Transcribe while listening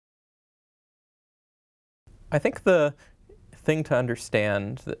I think the thing to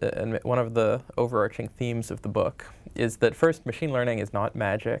understand, and one of the overarching themes of the book, is that first, machine learning is not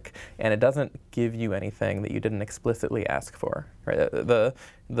magic, and it doesn't give you anything that you didn't explicitly ask for. Right?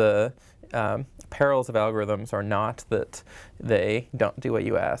 The perils of algorithms are not that they don't do what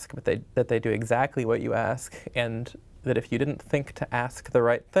you ask, but that they do exactly what you ask, and that if you didn't think to ask the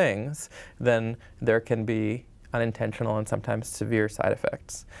right things, then there can be unintentional and sometimes severe side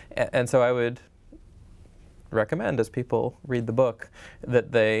effects. And so I would recommend, as people read the book,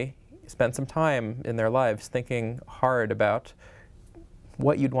 that they spend some time in their lives thinking hard about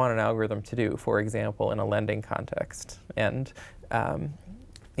what you'd want an algorithm to do, for example, in a lending context. And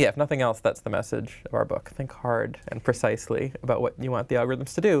yeah, if nothing else, that's the message of our book. Think hard and precisely about what you want the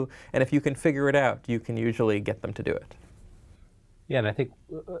algorithms to do, and if you can figure it out, you can usually get them to do it. Yeah, and I think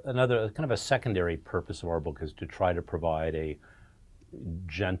another kind of a secondary purpose of our book is to try to provide a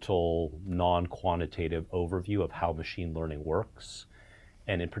gentle, non-quantitative overview of how machine learning works,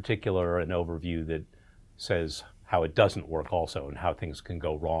 and in particular an overview that says how it doesn't work also and how things can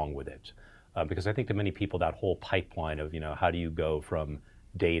go wrong with it. Because I think to many people that whole pipeline of, how do you go from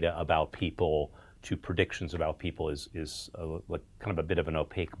data about people to predictions about people is like kind of a bit of an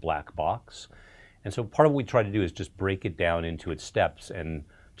opaque black box. And so part of what we try to do is just break it down into its steps and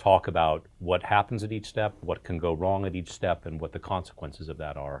talk about what happens at each step, what can go wrong at each step, and what the consequences of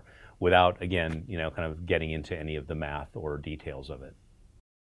that are, without, again, kind of getting into any of the math or details of it.